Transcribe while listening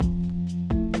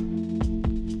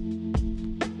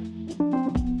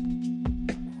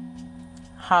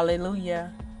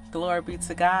Hallelujah. Glory be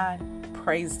to God.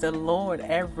 Praise the Lord,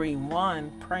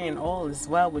 everyone. Praying all is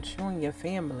well with you and your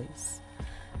families.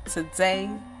 Today,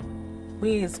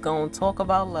 we is going to talk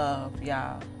about love,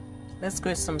 y'all. Let's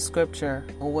get some scripture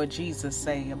on what Jesus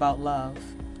say about love.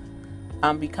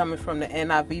 I'm be coming from the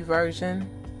NIV version.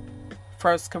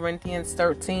 1 Corinthians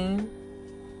 13,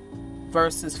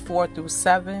 verses 4 through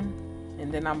 7.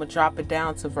 And then I'm going to drop it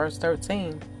down to verse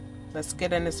 13. Let's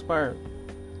get in this word.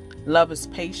 Love is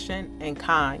patient and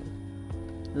kind.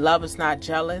 Love is not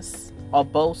jealous or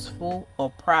boastful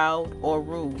or proud or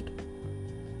rude.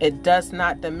 It does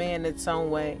not demand its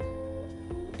own way.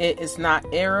 It is not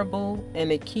irritable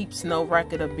and it keeps no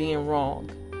record of being wrong.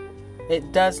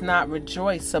 It does not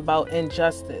rejoice about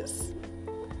injustice,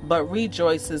 but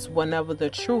rejoices whenever the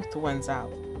truth wins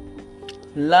out.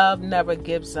 Love never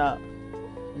gives up,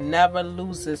 never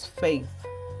loses faith,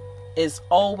 is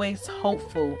always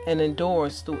hopeful and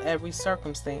endures through every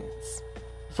circumstance.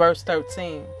 Verse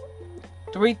 13.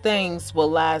 3 things will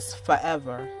last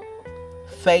forever: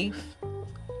 faith,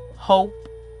 hope,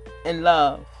 and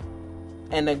love.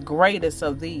 And the greatest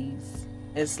of these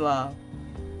is love.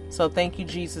 So thank you,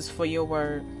 Jesus, for your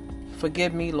word.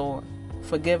 Forgive me, Lord.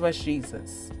 Forgive us,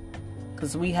 Jesus,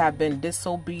 because we have been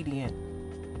disobedient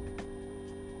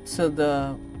to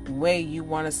the way you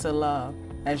want us to love,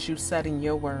 as you said in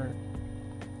your word.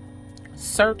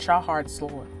 Search our hearts,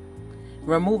 Lord.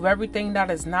 Remove everything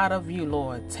that is not of you,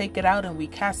 Lord. Take it out and we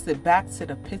cast it back to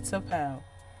the pits of hell.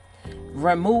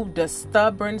 Remove the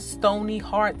stubborn, stony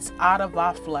hearts out of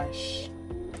our flesh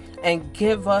and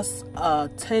give us a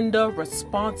tender,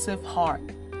 responsive heart.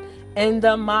 In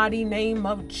the mighty name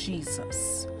of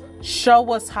Jesus,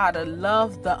 show us how to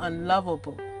love the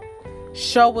unlovable.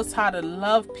 Show us how to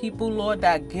love people, Lord,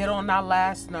 that get on our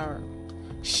last nerve.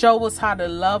 Show us how to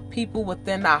love people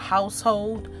within our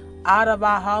household, out of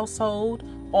our household,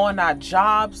 on our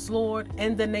jobs, Lord,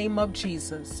 in the name of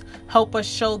Jesus. Help us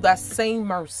show that same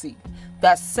mercy,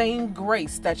 that same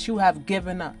grace that you have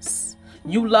given us.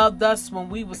 You loved us when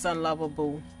we was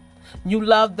unlovable. You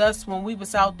loved us when we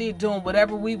was out there doing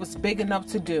whatever we was big enough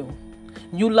to do.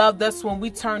 You loved us when we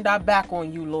turned our back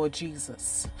on you, Lord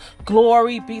Jesus.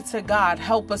 Glory be to God.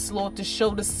 Help us, Lord, to show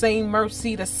the same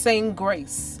mercy, the same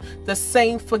grace, the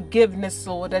same forgiveness,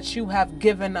 Lord, that you have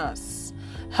given us.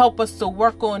 Help us to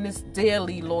work on this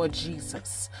daily, Lord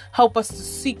Jesus. Help us to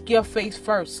seek your face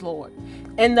first, Lord.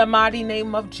 In the mighty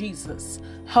name of Jesus.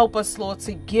 Help us, Lord,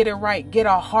 to get it right. Get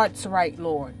our hearts right,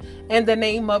 Lord. In the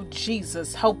name of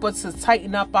Jesus, help us to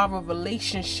tighten up our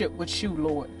relationship with you,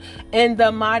 Lord. In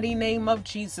the mighty name of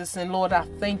Jesus. And Lord, I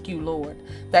thank you, Lord,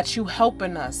 that you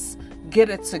helping us get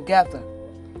it together.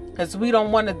 Because we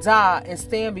don't want to die and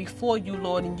stand before you,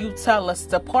 Lord, and you tell us,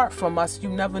 depart from us, you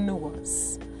never knew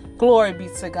us. Glory be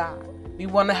to God. We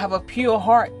want to have a pure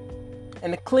heart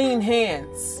and a clean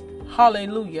hands.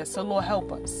 Hallelujah. So, Lord,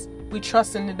 help us. We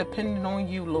trust and depend on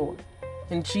you, Lord.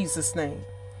 In Jesus' name.